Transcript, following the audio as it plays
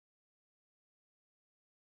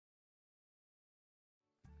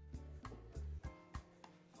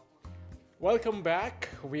Welcome back.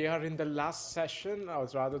 We are in the last session, or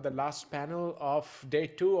rather the last panel of day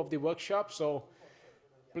 2 of the workshop. So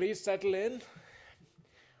please settle in.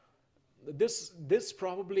 This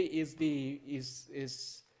probably is the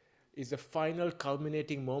final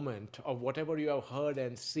culminating moment of whatever you have heard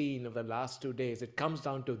and seen of the last 2 days. It comes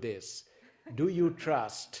down to this: Do you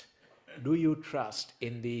trust? Do you trust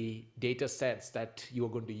in the data sets that you are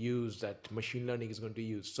going to use, that machine learning is going to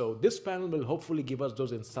use? So this panel will hopefully give us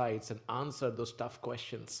those insights and answer those tough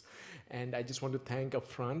questions. And I just want to thank up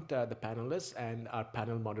front the panelists and our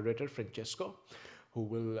panel moderator, Francesco, who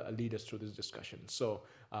will lead us through this discussion. So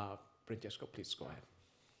Francesco, please go ahead.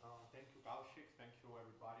 Thank you, Kaushik. Thank you,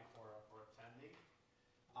 everybody, for attending.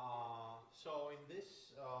 So in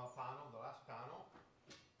this panel, the last panel,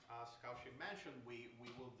 as Kaushik mentioned, we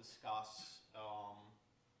will discuss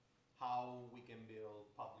how we can build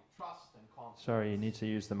public trust and confidence. Sorry, you need to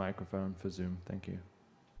use the microphone for Zoom. Thank you.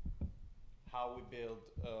 How we build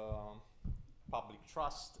public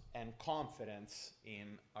trust and confidence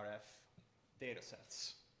in RF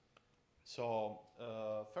datasets. So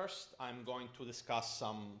first, I'm going to discuss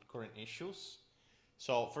some current issues.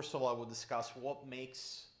 So first of all, I will discuss what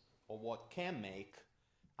makes or what can make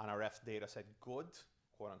an RF dataset good,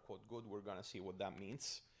 quote unquote good. We're going to see what that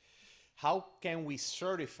means. How can we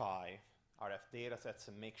certify RF datasets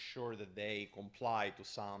and make sure that they comply to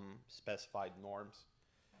some specified norms?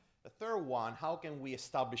 The third one, how can we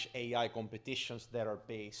establish AI competitions that are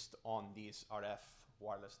based on these RF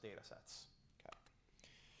wireless datasets?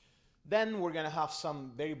 Then we're going to have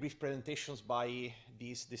some very brief presentations by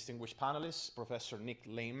these distinguished panelists, Professor Nick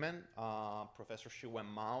Laneman, Professor Shiwen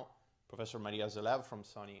Mao, Professor Mariya Zheleva from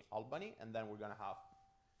SUNY Albany, and then we're going to have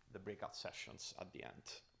the breakout sessions at the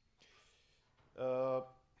end.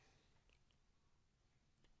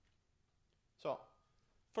 So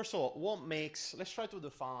first of all, let's try to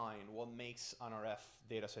define what makes an RF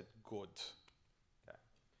dataset good. Okay.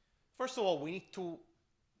 First of all, we need to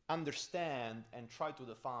understand and try to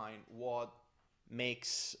define what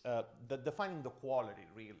makes, defining the quality,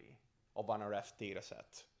 really, of an RF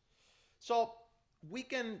dataset. So we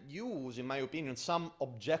can use, in my opinion, some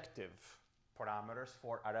objective parameters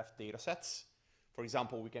for RF datasets. For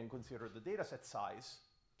example, we can consider the dataset size.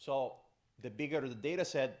 So the bigger the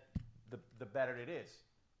dataset, the better it is,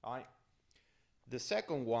 right? The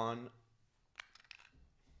second one,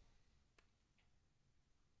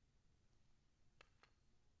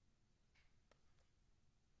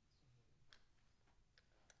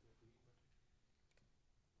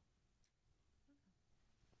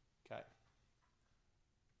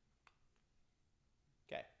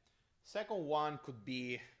 second one could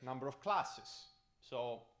be number of classes.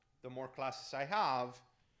 So the more classes I have,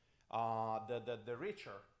 the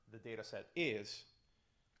richer the data set is.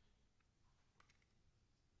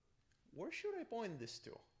 Where should I point this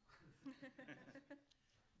to?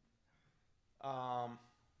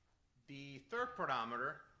 The third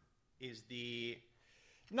parameter is the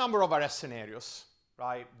number of RF scenarios,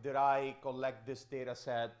 right? Did I collect this data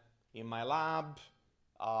set in my lab?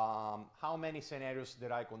 How many scenarios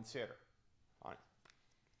did I consider? All right.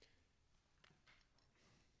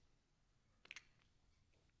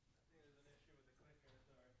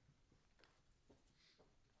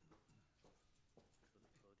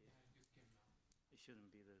 It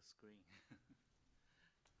shouldn't be the screen.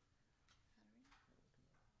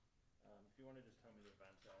 If you want to just tell me the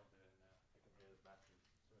events, I'll do it now. I can hear the battery.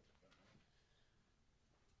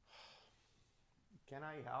 Can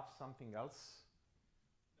I have something else?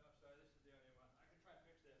 No, sorry, this is the only one. I can try and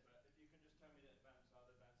fix it, but if you can just tell me the advance, I'll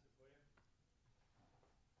advance it for you.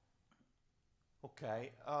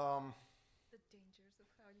 Okay. The dangers of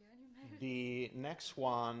highly animated. The next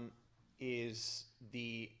one is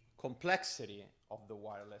the complexity of the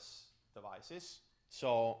wireless devices.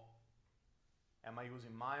 So, am I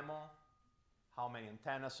using MIMO? How many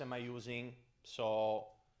antennas am I using? So,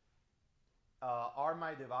 are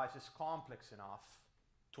my devices complex enough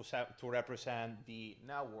to represent the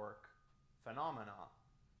network phenomena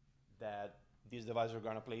that these devices are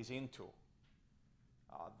going to place into?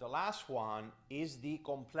 The last one is the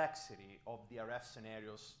complexity of the RF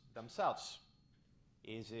scenarios themselves.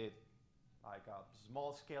 Is it like a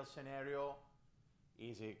small scale scenario?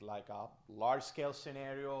 Is it like a large scale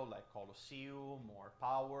scenario, like Colosseum or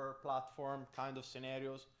Power Platform kind of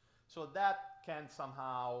scenarios? So that can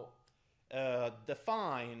somehow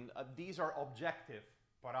define, these are objective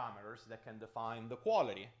parameters that can define the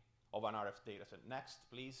quality of an RF dataset. Next,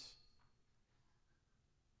 please.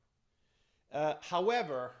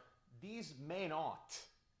 However, these may not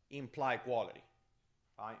imply quality.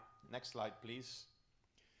 Right? Next slide, please.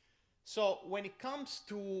 So when it comes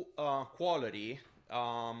to quality,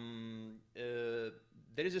 there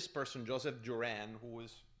is this person, Joseph Duran, who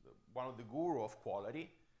is one of the guru of quality.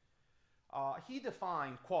 He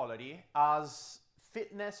defined quality as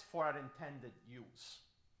fitness for an intended use,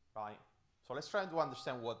 right? So let's try to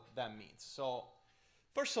understand what that means. So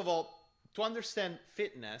first of all, to understand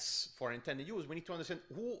fitness for intended use, we need to understand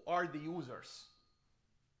who are the users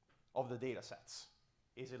of the data sets.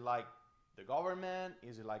 Is it like the government?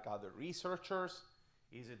 Is it like other researchers?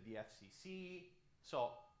 Is it the FCC?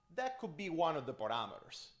 So that could be one of the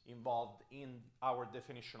parameters involved in our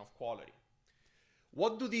definition of quality.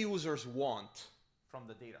 What do the users want from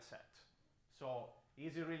the data set? So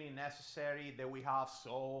is it really necessary that we have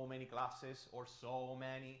so many classes or so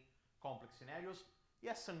many complex scenarios?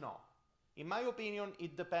 Yes and no. In my opinion,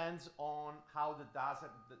 it depends on how the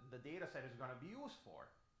data set is going to be used for.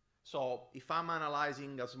 So if I'm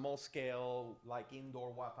analyzing a small scale, like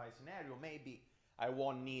indoor Wi-Fi scenario, maybe I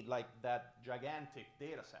won't need like that gigantic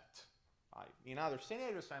data set. In other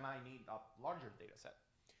scenarios, I might need a larger data set.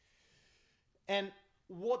 And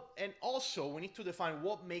also we need to define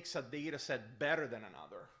what makes a data set better than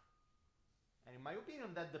another. And in my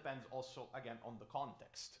opinion, that depends also, again, on the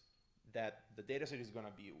context that the data set is going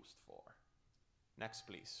to be used for. Next,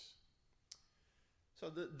 please. So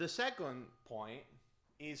the second point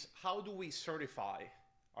is, how do we certify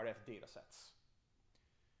RF data sets?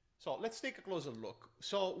 So let's take a closer look.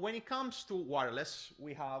 So when it comes to wireless,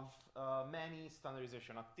 we have many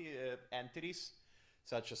standardization entities,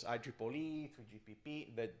 such as IEEE,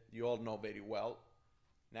 3GPP, that you all know very well.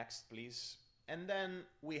 Next, please. And then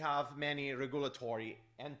we have many regulatory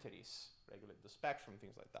entities, regulate the spectrum,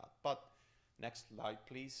 things like that. But next slide,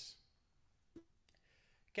 please.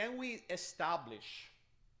 Can we establish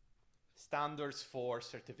standards for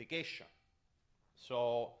certification?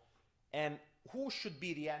 So, and who should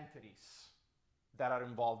be the entities that are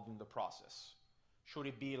involved in the process? Should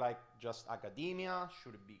it be like just academia?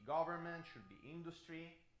 Should it be government? Should it be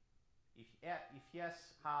industry? If yes,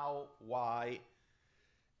 how, why?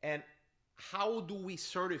 And how do we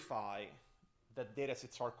certify that data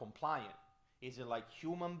sets are compliant? Is it like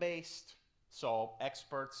human-based? So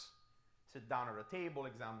experts sit down at a table,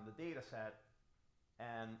 examine the data set,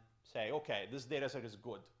 and say, okay, this data set is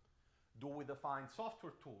good. Do we define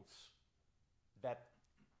software tools that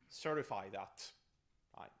certify that?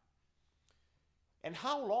 Right. And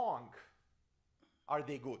how long are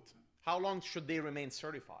they good? How long should they remain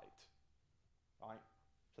certified? Right?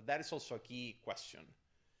 So that is also a key question.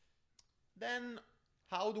 Then,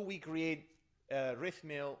 how do we create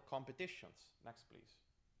rhythmic competitions? Next, please.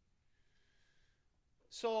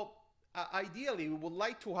 So, ideally, we would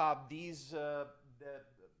like to have these the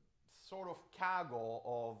sort of Kaggle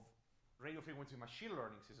of radio frequency machine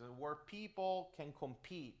learning systems where people can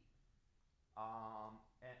compete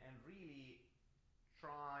and really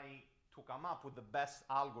try to come up with the best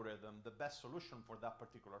algorithm, the best solution for that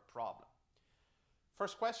particular problem.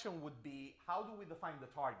 First question would be, how do we define the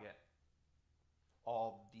target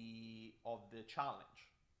of the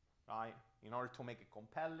challenge, right? In order to make it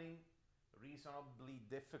compelling, reasonably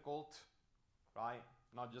difficult, right?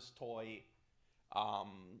 Not just toy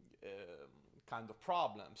kind of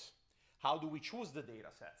problems. How do we choose the data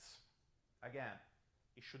sets? Again,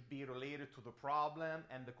 it should be related to the problem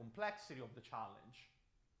and the complexity of the challenge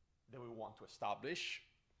that we want to establish.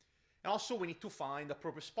 And also we need to find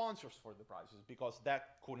appropriate sponsors for the prizes, because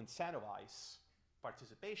that could incentivize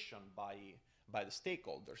participation by the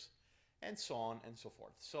stakeholders, and so on and so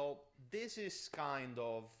forth. So this is kind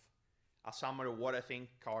of a summary of what I think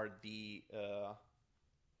are the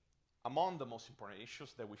among the most important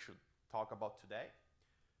issues that we should talk about today.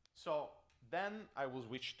 So then I will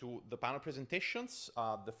switch to the panel presentations.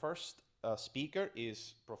 The first speaker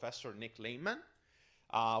is Professor Nick Laneman,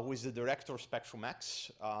 who is the director of Spectrum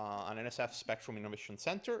X, an NSF Spectrum Innovation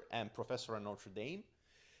Center, and professor at Notre Dame.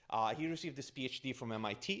 He received his PhD from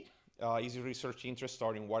MIT. His research interests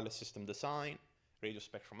are in wireless system design, radio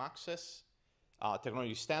spectrum access,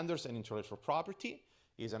 technology standards, and intellectual property.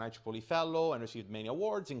 He's an IEEE fellow and received many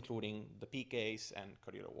awards, including the PKs and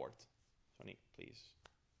Career Award. So Nick, please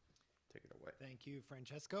take it away. Thank you,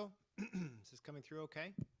 Francesco. Is this coming through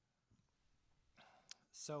okay?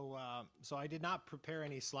 So I did not prepare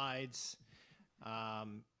any slides.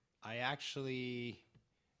 I actually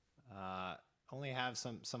only have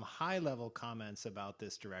some high-level comments about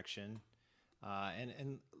this direction,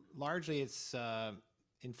 and largely it's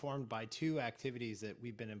informed by two activities that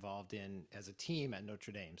we've been involved in as a team at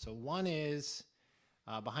Notre Dame. So one is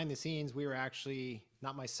behind the scenes, we were actually,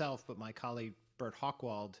 not myself, but my colleague Bert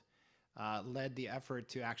Hockwald, led the effort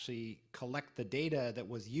to actually collect the data that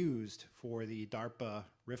was used for the DARPA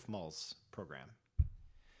RIFMULS program.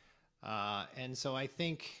 And so I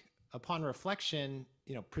think upon reflection,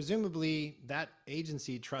 presumably that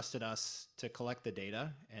agency trusted us to collect the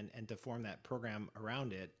data and to form that program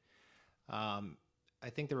around it. I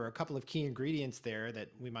think there were a couple of key ingredients there that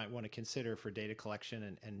we might want to consider for data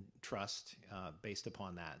collection and trust based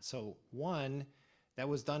upon that. So one, that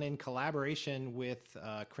was done in collaboration with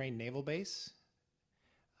Crane Naval Base,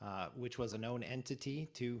 which was a known entity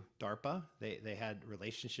to DARPA. They had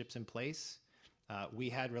relationships in place. We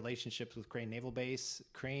had relationships with Crane Naval Base.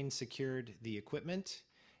 Crane secured the equipment,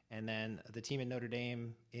 and then the team at Notre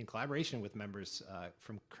Dame, in collaboration with members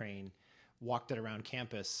from Crane, walked it around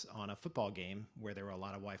campus on a football game where there were a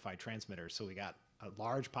lot of Wi-Fi transmitters. So we got a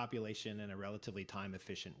large population in a relatively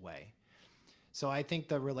time-efficient way. So I think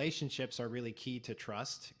the relationships are really key to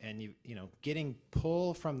trust, and getting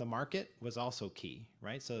pull from the market was also key,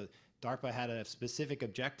 right? So DARPA had a specific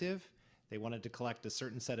objective. They wanted to collect a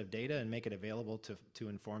certain set of data and make it available to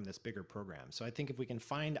inform this bigger program. So I think if we can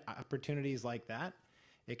find opportunities like that,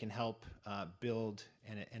 it can help build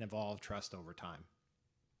and evolve trust over time.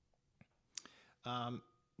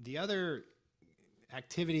 The other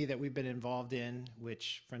activity that we've been involved in,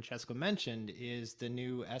 which Francesco mentioned, is the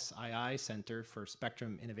new SII Center for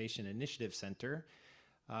Spectrum Innovation Initiative Center,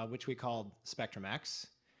 which we called Spectrum X.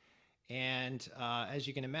 And as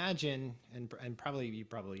you can imagine, and you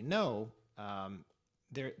probably know,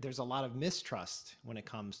 there's a lot of mistrust when it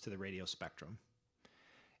comes to the radio spectrum.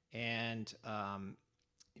 And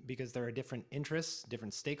because there are different interests,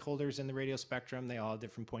 different stakeholders in the radio spectrum, they all have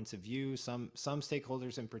different points of view. Some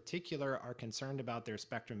stakeholders in particular are concerned about their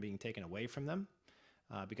spectrum being taken away from them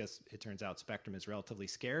because it turns out spectrum is relatively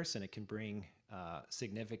scarce and it can bring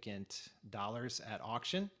significant dollars at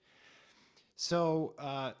auction.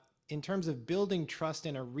 So in terms of building trust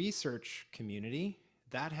in a research community,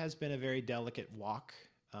 that has been a very delicate walk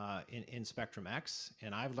in Spectrum X,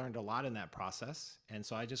 and I've learned a lot in that process. And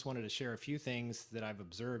so I just wanted to share a few things that I've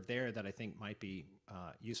observed there that I think might be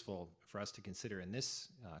useful for us to consider in this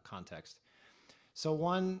context. So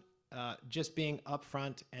one, just being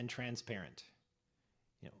upfront and transparent.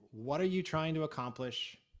 What are you trying to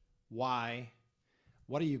accomplish? Why?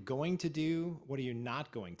 What are you going to do? What are you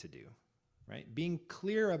not going to do? Right? Being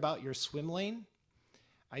clear about your swim lane.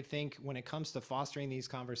 I think when it comes to fostering these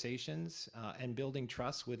conversations and building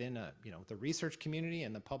trust within the research community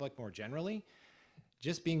and the public more generally,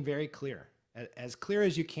 just being very clear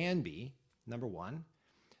as you can be, number one.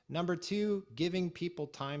 Number two, giving people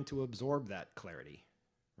time to absorb that clarity,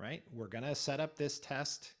 right? We're going to set up this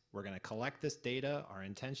test. We're going to collect this data. Our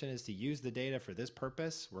intention is to use the data for this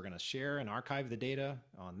purpose. We're going to share and archive the data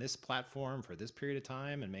on this platform for this period of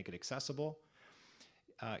time and make it accessible.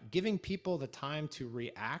 Giving people the time to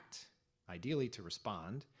react, ideally to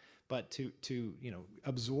respond, but to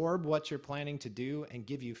absorb what you're planning to do and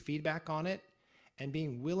give you feedback on it, and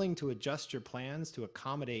being willing to adjust your plans to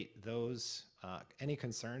accommodate those any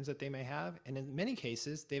concerns that they may have. And in many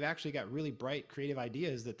cases, they've actually got really bright, creative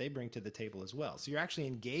ideas that they bring to the table as well. So you're actually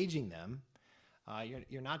engaging them.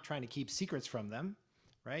 You're not trying to keep secrets from them,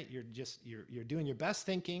 right? You're doing your best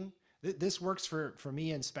thinking. This works for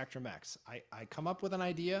me in Spectrum X. I come up with an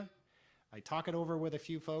idea, I talk it over with a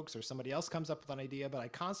few folks, or somebody else comes up with an idea, but I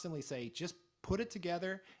constantly say, just put it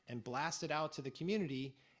together and blast it out to the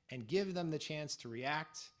community and give them the chance to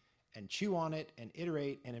react and chew on it and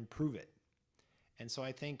iterate and improve it. And so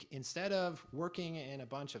I think instead of working in a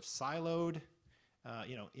bunch of siloed,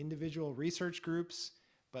 individual research groups,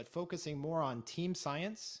 but focusing more on team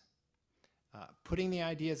science, putting the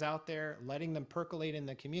ideas out there, letting them percolate in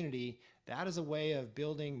the community, that is a way of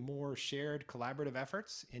building more shared collaborative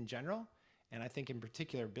efforts in general. And I think in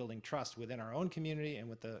particular, building trust within our own community and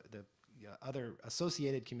with the other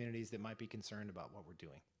associated communities that might be concerned about what we're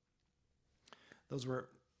doing. Those were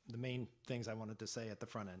the main things I wanted to say at the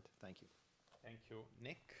front end. Thank you. Thank you,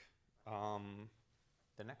 Nick.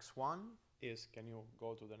 The next one is, can you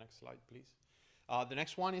go to the next slide, please? The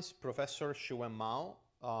next one is Professor Shiwen Mao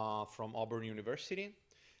from Auburn University.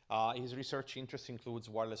 His research interest includes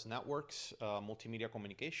wireless networks, multimedia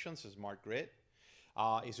communications, smart grid.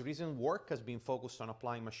 His recent work has been focused on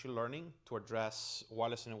applying machine learning to address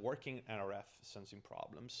wireless networking and RF sensing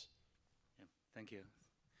problems. Yeah, thank you.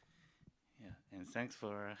 Yeah, and thanks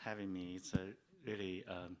for having me. It's really,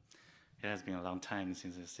 it has been a long time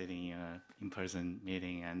since sitting in an in-person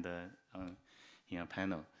meeting and in a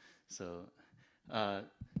panel. So,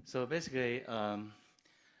 so basically,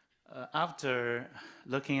 after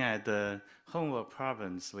looking at the homework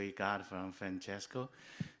problems we got from Francesco,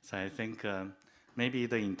 so I think maybe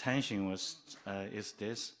the intention was is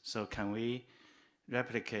this. So can we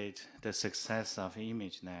replicate the success of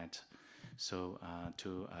ImageNet? So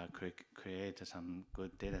to create some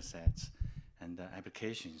good data sets and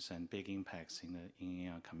applications and big impacts in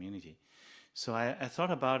our community. So I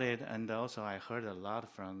thought about it, and also I heard a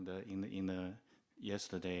lot from in the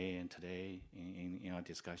yesterday and today in our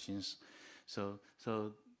discussions. So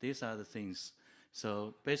these are the things.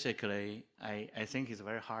 So basically, I think it's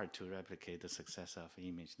very hard to replicate the success of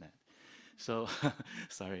ImageNet. So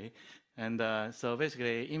sorry, and so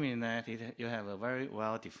basically, ImageNet, you have a very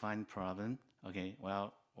well-defined problem. Okay,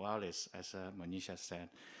 well, wireless, as Monisha said,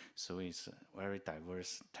 so it's very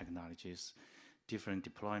diverse technologies, different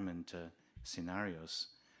deployment scenarios.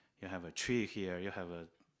 You have a tree here. You have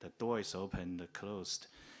the door is open, closed,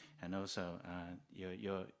 and also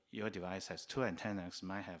your device has 2 antennas.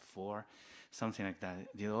 Might have 4, something like that.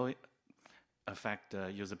 They all affect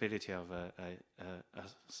the usability of a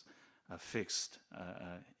fixed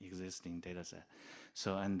existing data set.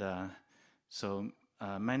 So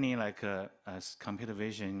many like as computer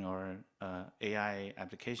vision or AI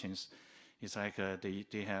applications, it's like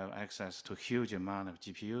they have access to huge amount of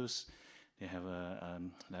GPUs. They have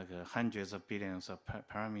like hundreds of billions of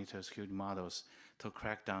parameters, huge models to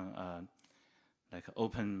crack down like an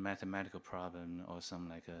open mathematical problem or some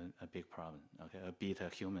like a big problem. Okay, beat a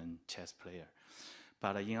human chess player.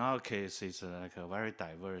 But in our case, it's like a very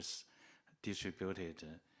diverse, distributed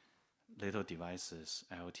little devices,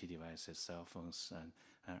 IoT devices, cell phones,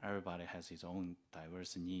 and everybody has its own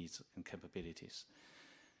diverse needs and capabilities.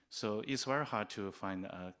 So it's very hard to find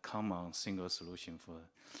a common single solution for.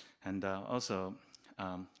 And also,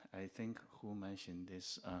 I think who mentioned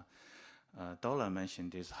this? Dola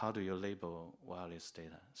mentioned this. How do you label wireless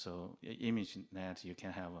data? So ImageNet, you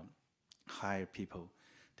can have hire people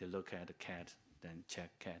to look at the cat, then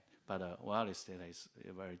check cat. But wireless data is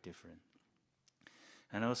very different.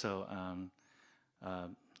 And also,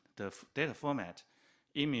 the data format,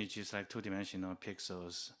 image is like 2-dimensional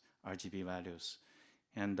pixels, RGB values.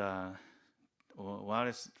 And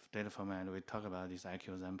wireless data format, we talk about these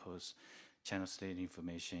IQ examples, channel state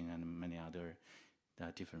information, and many other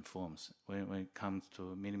different forms. When it comes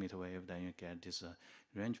to millimeter wave, then you get these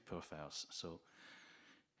range profiles. So,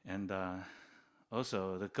 and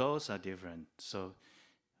also the goals are different. So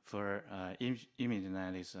for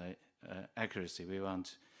ImageNet is accuracy. We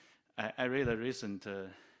want. I read a recent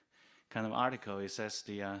kind of article. It says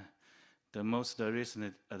the most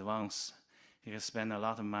recent advance. You can spend a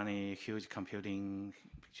lot of money, huge computing,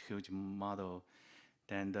 huge model.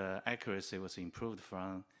 Then the accuracy was improved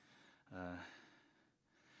from,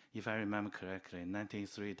 if I remember correctly,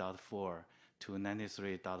 93.4 to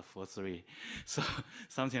 93.43, so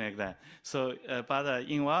something like that. So, but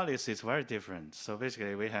in wireless, it's very different. So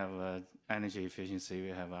basically, we have energy efficiency, we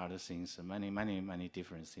have other things, many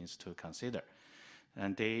different things to consider,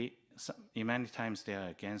 and in many times they are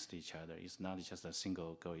against each other. It's not just a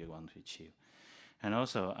single goal you want to achieve. And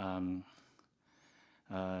also,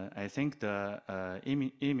 I think the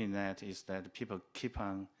ImageNet is that people keep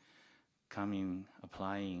on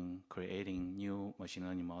applying, creating new machine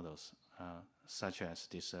learning models, such as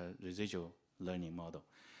this residual learning model.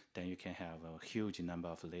 Then you can have a huge number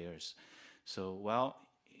of layers. So, well,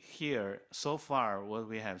 here, so far, what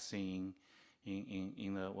we have seen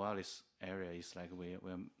in the wireless area is like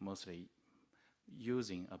we're mostly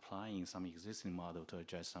applying some existing model to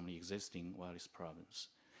address some existing wireless problems.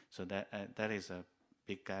 So that is a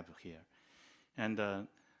big gap here. And I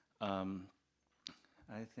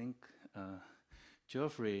think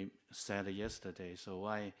Geoffrey said yesterday, so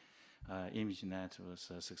why ImageNet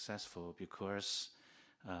was successful, because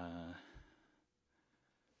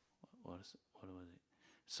what was it?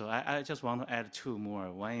 So I just want to add 2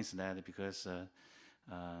 more. One is that because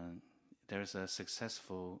there's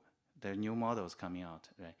there are new models coming out,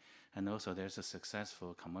 right? And also there's a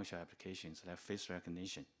successful commercial applications like face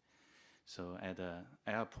recognition. So at the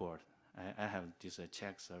airport, I have this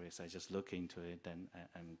check service. I just look into it, then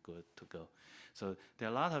I'm good to go. So there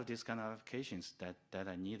are a lot of these kind of applications that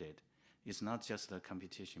are needed. It's not just the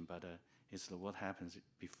competition, but it's what happens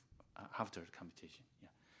after the competition.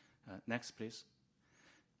 Yeah. Next, please.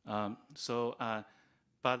 But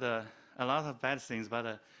a lot of bad things.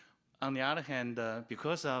 But on the other hand,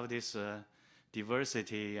 because of this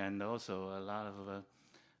diversity and also a lot of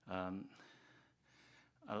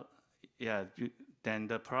then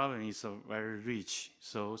the problem is very rich.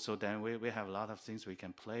 So then we have a lot of things we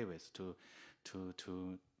can play with to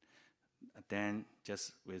then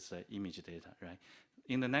just with image data, right?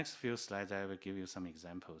 in the next few slides, I will give you some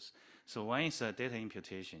examples. So one is data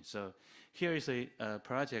imputation. So here is a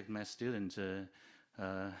project my student,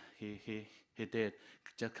 he did,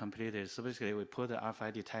 just completed. So basically, we put the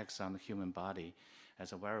RFID tags on the human body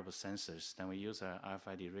as a wearable sensors. Then we use an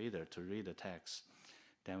RFID reader to read the text.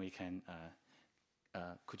 Then we can,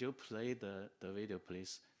 could you play the video,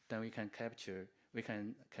 please? Then we can capture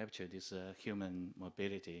this human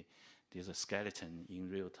mobility, this skeleton in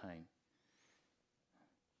real time.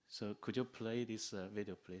 So could you play this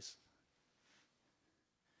video, please?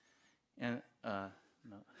 And no,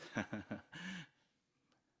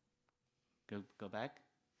 go back.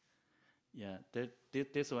 Yeah,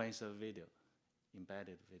 this one is a video,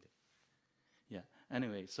 embedded video. Yeah.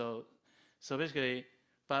 Anyway, so basically,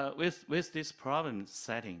 but with this problem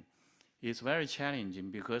setting, it's very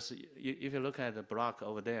challenging because if you look at the block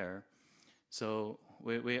over there, so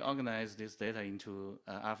we organize this data into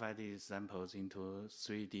RFID samples into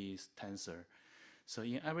 3D tensor. So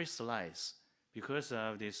in every slice, because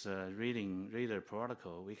of this reader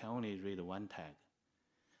protocol, we can only read one tag.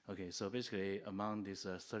 Okay, so basically among these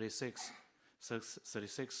 36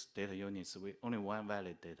 data units, only one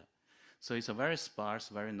valid data. So it's a very sparse,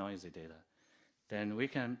 very noisy data. Then we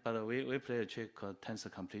can, but we play a trick called tensor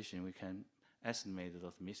completion. We can estimate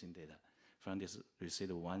those missing data from this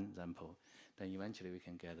received one sample. Then eventually we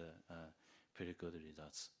can get pretty good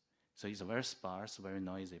results. So it's very sparse, very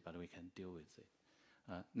noisy, but we can deal with it.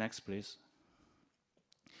 Next, please.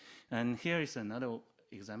 And here is another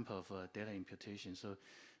example of data imputation. So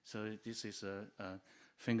this is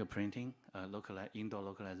fingerprinting, indoor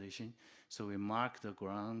localization. So we mark the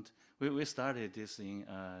ground. We started this in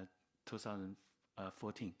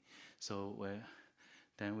 2014. So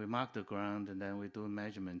then we mark the ground, and then we do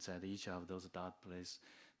measurements at each of those dot places.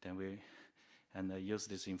 Then we use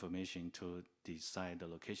this information to decide the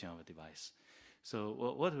location of a device. So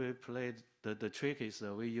what we played, the trick is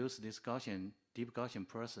we use this deep Gaussian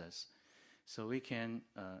process. So we can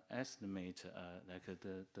estimate like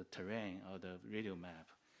the terrain or the radial map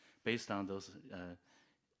based on those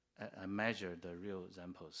measure the real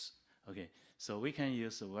samples. Okay, so we can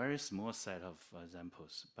use a very small set of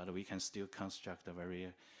samples, but we can still construct a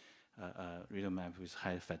very radial map with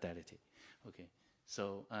high fidelity. Okay,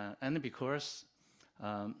 so and because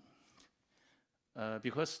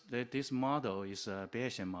this model is a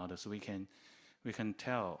Bayesian model, so we can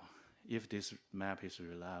tell if this map is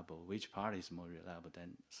reliable, which part is more reliable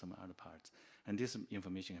than some other parts, and this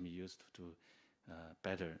information can be used to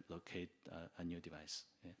better locate a new device.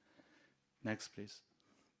 Yeah. Next, please.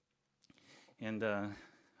 And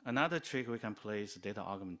another trick we can play is data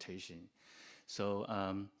augmentation. So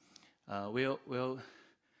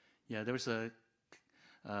there's a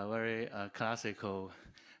very classical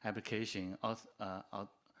application of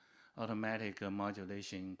automatic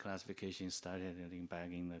modulation classification started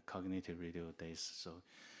back in the cognitive radio days.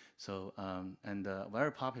 And a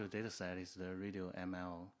very popular data set is the radio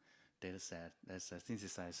ML data set that's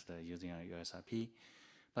synthesized using a USRP.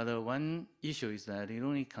 But one issue is that it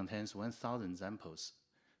only contains 1,000 samples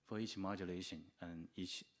for each modulation and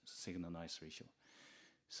each signal noise ratio.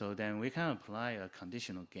 So then we can apply a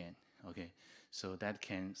conditional gain, okay? So that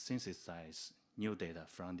can synthesize new data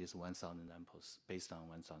from these 1,000 samples based on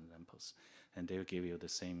 1,000 samples. And they will give you the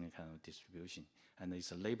same kind of distribution. And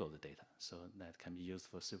it's a labeled data, so that can be used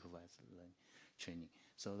for supervised learning training.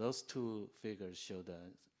 So those two figures show the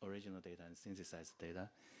original data and synthesized data.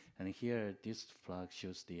 And here, this plot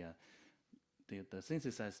shows the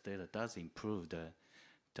synthesized data does improve the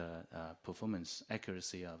performance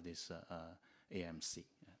accuracy of this AMC.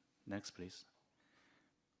 Next, please.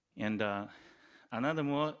 And another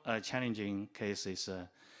more challenging case is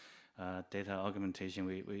data augmentation.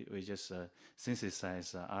 We just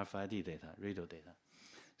synthesize RFID data, radio data.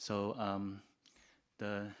 So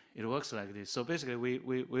it works like this. So basically,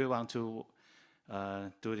 we want to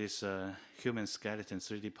do this human skeleton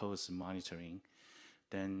 3D pose monitoring.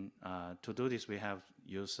 Then to do this, we have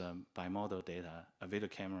used bimodal data, a video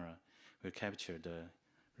camera. We capture the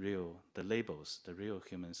labels, the real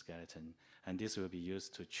human skeleton, and this will be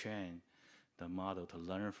used to train the model to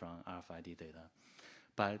learn from RFID data.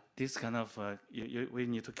 But this kind of, we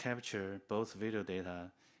need to capture both video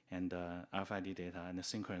data and RFID data and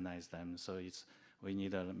synchronize them. So we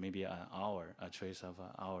need maybe an hour, a trace of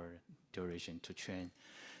an hour duration to train.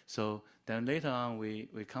 So then later on, we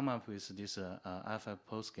come up with this alpha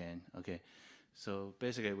post-scan. Okay, so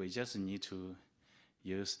basically we just need to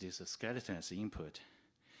use this skeleton as input.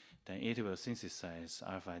 Then it will synthesize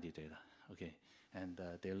RFID data. Okay, and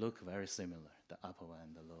they look very similar, the upper one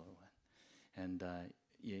and the lower one. And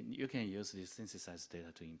you can use this synthesized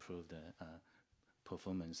data to improve the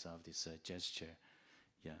performance of this gesture,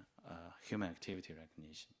 human activity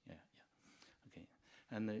recognition. Okay.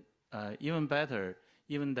 And even better,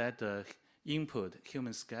 even that input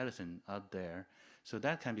human skeleton out there, so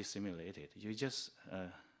that can be simulated. You just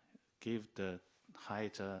give the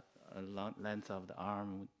height, length of the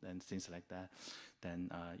arm and things like that, then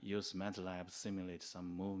use MATLAB to simulate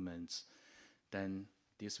some movements, then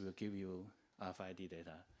this will give you RFID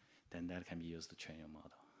data, then that can be used to train your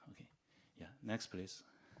model. Okay, yeah, next please.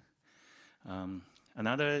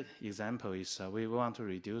 Another example is we want to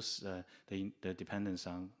reduce the dependence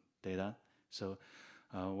on data. So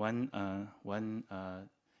one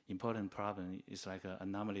important problem is like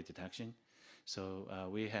anomaly detection. So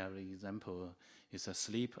we have an example, it's a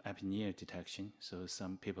sleep apnea detection. So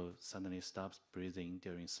some people suddenly stop breathing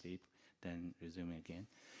during sleep, then resume again.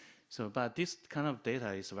 So, but this kind of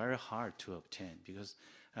data is very hard to obtain because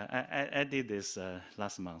I did this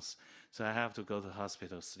last month. So I have to go to the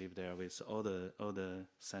hospital, sleep there with all the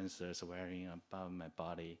sensors wearing above my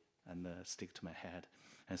body and stick to my head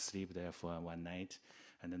and sleep there for one night.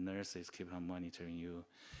 And the nurses keep on monitoring you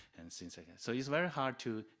and things like that. So it's very hard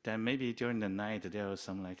to, then maybe during the night there was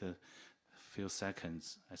some like a few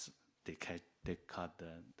seconds as they caught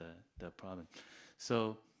the problem.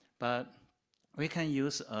 So, but we can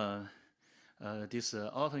use this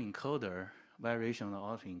autoencoder, variation of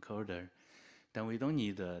autoencoder, then we don't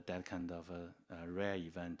need that kind of rare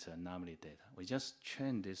event anomaly data. We just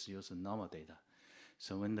train this using normal data.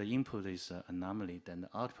 So when the input is anomaly, then the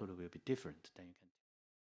output will be different. Then you can